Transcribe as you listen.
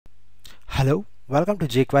Hello, welcome to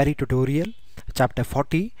jQuery tutorial, chapter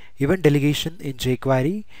 40, Event Delegation in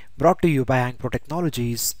jQuery, brought to you by Ankpro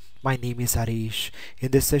Technologies. My name is Harish. In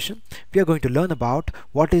this session, we are going to learn about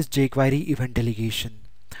what is jQuery Event Delegation.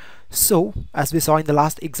 So, as we saw in the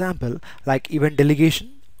last example, like event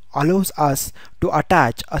delegation allows us to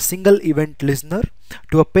attach a single event listener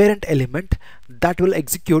to a parent element that will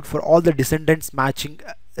execute for all the descendants matching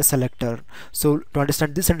a selector. So to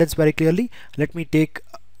understand this sentence very clearly, let me take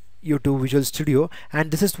you to Visual Studio,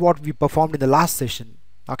 and this is what we performed in the last session.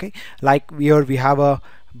 Okay, like here we have a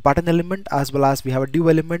button element as well as we have a div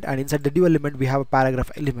element, and inside the div element we have a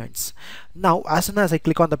paragraph elements. Now as soon as I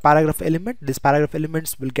click on the paragraph element, this paragraph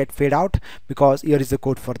elements will get fade out because here is the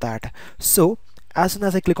code for that. So as soon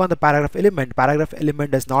as I click on the paragraph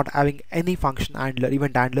element is not having any function handler,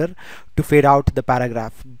 event handler to fade out the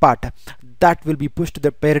paragraph, but that will be pushed to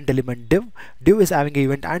the parent element div. Div is having an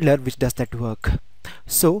event handler which does that work.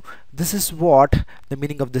 So this is what the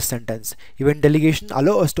meaning of this sentence. Event delegation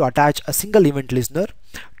allows us to attach a single event listener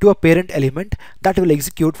to a parent element that will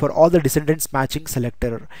execute for all the descendants matching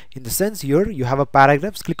selector. In the sense, here you have a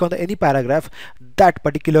paragraph, click on any paragraph, that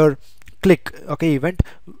particular click, okay, event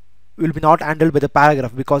will be not handled by the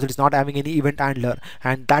paragraph because it is not having any event handler,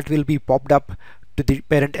 and that will be popped up to the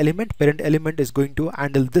parent element. Parent element is going to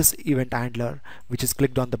handle this event handler which is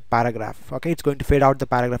clicked on the paragraph. Okay, it's going to fade out the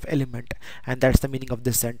paragraph element, and that's the meaning of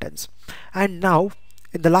this sentence. And now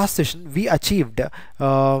in the last session we achieved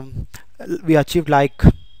like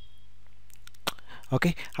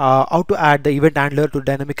how to add the event handler to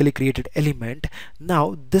dynamically created element.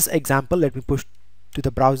 Now this example, let me push to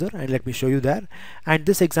the browser and let me show you there, and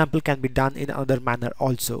this example can be done in another manner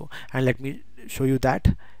also, and let me show you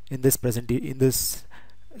that in this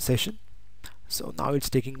session. So now it's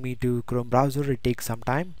taking me to Chrome browser. It takes some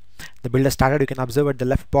time. The build has started. You can observe at the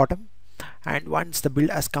left bottom, and once the build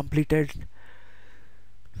has completed,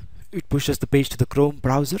 it pushes the page to the Chrome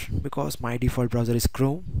browser because my default browser is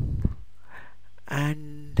Chrome.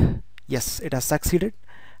 And yes, it has succeeded.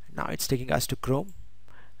 Now it's taking us to Chrome,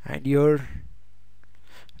 and here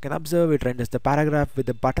you can observe it renders the paragraph with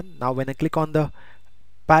the button. Now when I click on the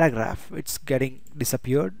paragraph, it's getting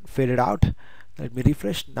disappeared, faded out. Let me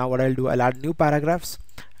refresh. Now what I'll do, I'll add new paragraphs,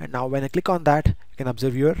 and now when I click on that, you can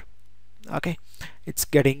observe here, okay, it's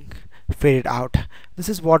getting faded out. This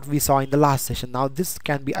is what we saw in the last session. Now this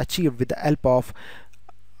can be achieved with the help of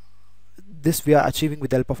we are achieving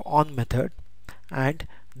with the help of on method, and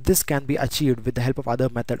this can be achieved with the help of other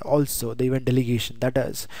method also, the event delegation. That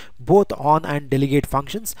is, both on and delegate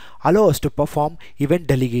functions allow us to perform event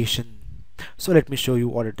delegation. So let me show you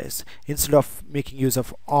what it is. Instead of making use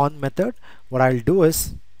of on method, what I'll do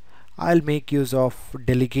is I'll make use of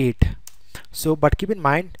delegate. So but keep in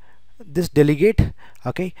mind this delegate,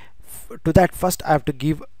 okay, to that first I have to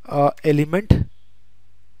give a element,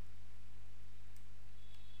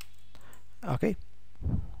 okay.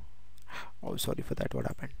 Oh, sorry for that, what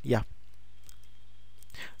happened? Yeah,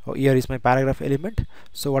 oh, here is my paragraph element.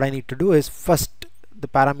 So what I need to do is first the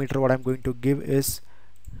parameter what I'm going to give is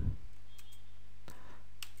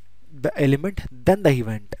the element, then the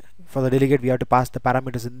event. For the delegate we have to pass the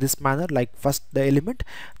parameters in this manner, like first the element,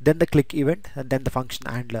 then the click event, and then the function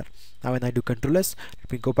handler. Now when I do Ctrl S, let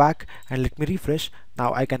me go back and let me refresh.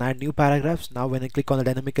 Now I can add new paragraphs. Now when I click on the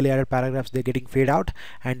dynamically added paragraphs, they're getting fade out,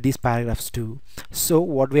 and these paragraphs too. So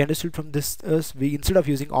what we understood from this is, we instead of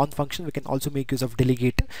using on function, we can also make use of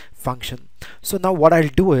delegate function. So now what I'll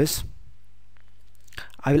do is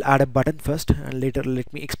I will add a button first, and later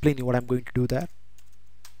let me explain you what I'm going to do there.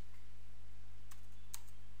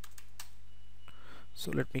 So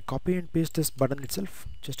let me copy and paste this button itself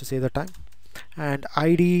just to save the time, and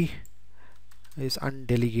ID is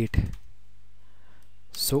undelegate.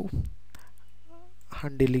 So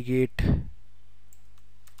undelegate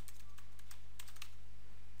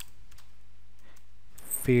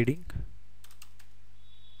fading.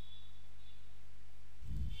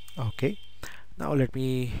 Okay, now let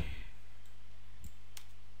me,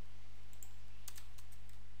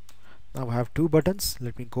 now I have two buttons.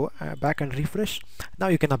 Let me go back and refresh. Now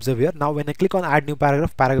you can observe here, now when I click on add new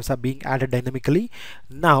paragraph, paragraphs are being added dynamically.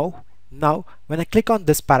 Now when I click on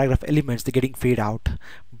this paragraph elements, they're getting fade out.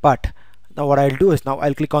 But now what I'll do is, now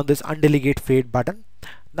I'll click on this undelegate fade button.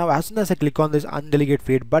 Now as soon as I click on this undelegate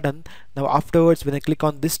fade button, now afterwards when I click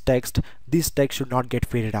on this text should not get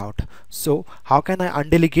faded out. So how can I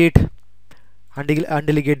undelegate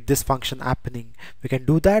this function happening? We can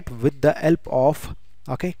do that with the help of,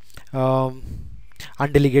 okay,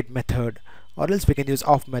 undelegate method, or else we can use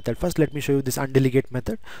off method. First let me show you this undelegate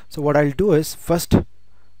method. So what I'll do is first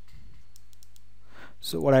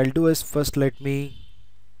let me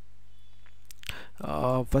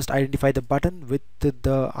First identify the button with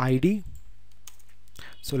the ID.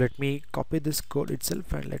 So let me copy this code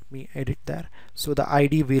itself and let me edit there. So the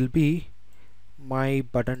ID will be my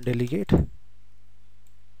button delegate.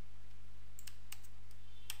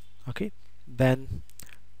 Okay, then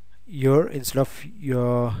here instead of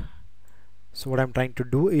your, so what I'm trying to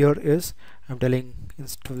do here is I'm telling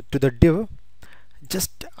to the div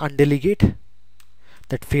just undelegate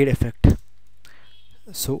that fade effect.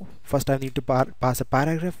 So first I need to pass a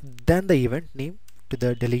paragraph, then the event name to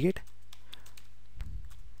the delegate.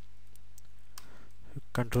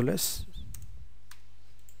 Control S.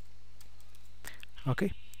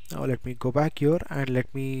 Okay, now let me go back here and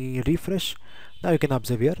let me refresh. Now you can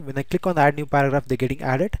observe here when I click on the add new paragraph, they're getting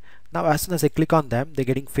added. Now as soon as I click on them, they're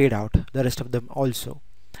getting fade out, the rest of them also.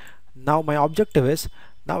 Now my objective is,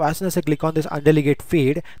 now as soon as I click on this undelegate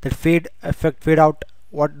fade, that fade effect, fade out,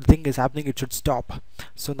 what the thing is happening, it should stop.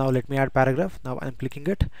 So now let me add paragraph. Now I'm clicking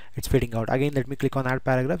it, it's fading out. Again let me click on add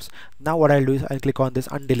paragraphs. Now what I'll do is I'll click on this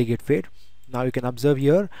undelegate fade. Now you can observe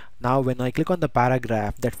here, now when I click on the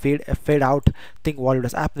paragraph, that fade out thing, what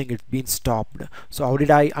was happening, it's been stopped. So how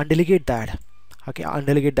did I undelegate that? Okay,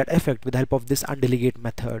 undelegate that effect with the help of this undelegate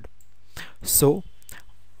method. So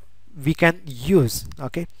we can use,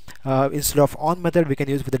 okay, instead of on method we can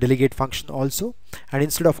use with the delegate function also, and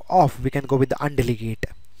instead of off we can go with the undelegate.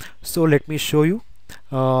 So let me show you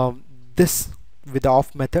this with the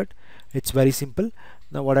off method. It's very simple.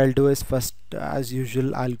 Now what I'll do is first, as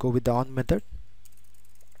usual, I'll go with the on method,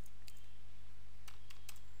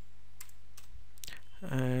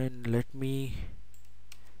 and let me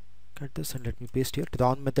cut this and let me paste here. To the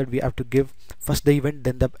on method we have to give first the event,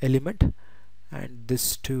 then the element, and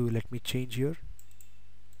this too let me change here.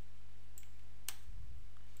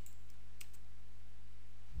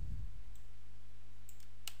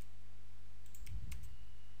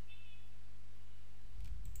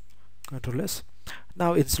 Control S.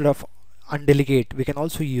 Now instead of undelegate we can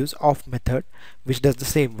also use off method, which does the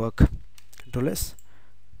same work. Control S.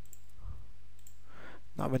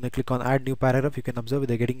 Now when I click on add new paragraph, you can observe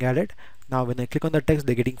they're getting added. Now when I click on the text,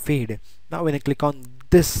 they're getting fade. Now when I click on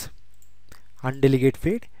this undelegate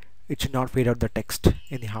fade, it should not fade out the text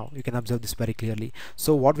anyhow. You can observe this very clearly.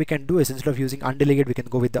 So what we can do is instead of using undelegate we can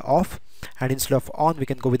go with the off, and instead of on we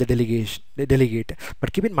can go with the delegate.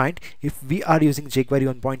 But keep in mind, if we are using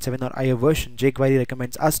jQuery 1.7 or higher version, jQuery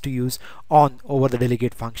recommends us to use on over the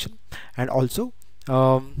delegate function. And also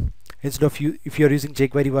instead of if you're using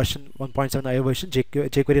jQuery version 1.7 higher version,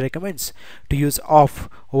 jQuery recommends to use off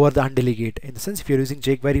over the undelegate. In the sense, if you're using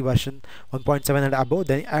jQuery version 1.7 and above,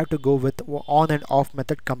 then you have to go with on and off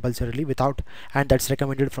method compulsorily without, and that's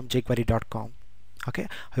recommended from jQuery.com. Okay,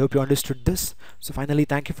 I hope you understood this. So finally,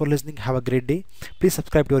 thank you for listening. Have a great day. Please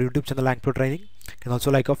subscribe to our YouTube channel Ankpro Training. You can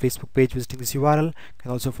also like our Facebook page visiting this URL. You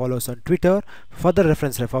can also follow us on Twitter. For further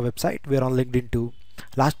reference, refer our website. We are on LinkedIn too.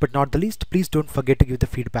 Last but not the least, please don't forget to give the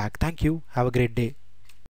feedback. Thank you. Have a great day.